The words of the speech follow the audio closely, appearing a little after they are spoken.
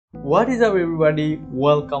What is up everybody,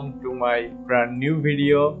 welcome to my brand new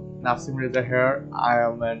video. Nasim Reza here. I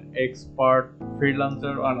am an expert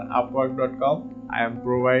freelancer on Upwork.com. I am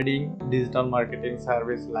providing digital marketing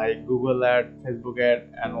service like Google Ad, Facebook Ad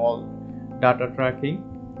and all data tracking.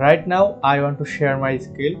 Right now I want to share my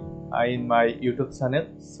skill in my YouTube channel.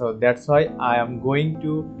 So that's why I am going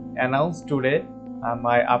to announce today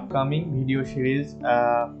my upcoming video series.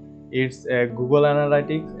 It's Google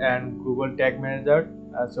Analytics and Google Tag Manager.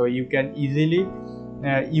 So you can easily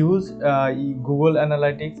use Google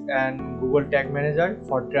Analytics and Google Tag Manager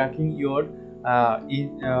for tracking your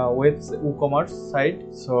WooCommerce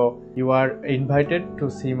site. So you are invited to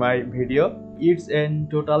see my video. It's a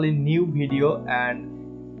totally new video and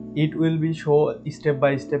it will be show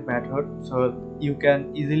step-by-step method, so you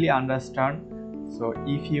can easily understand. So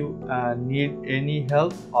if you need any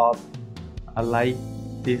help of like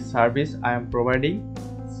this service I am providing,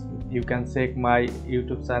 you can check my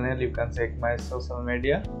YouTube channel, you can check my social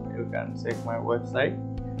media, you can check my website.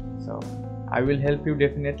 So I will help you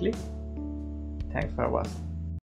definitely. Thanks for watching.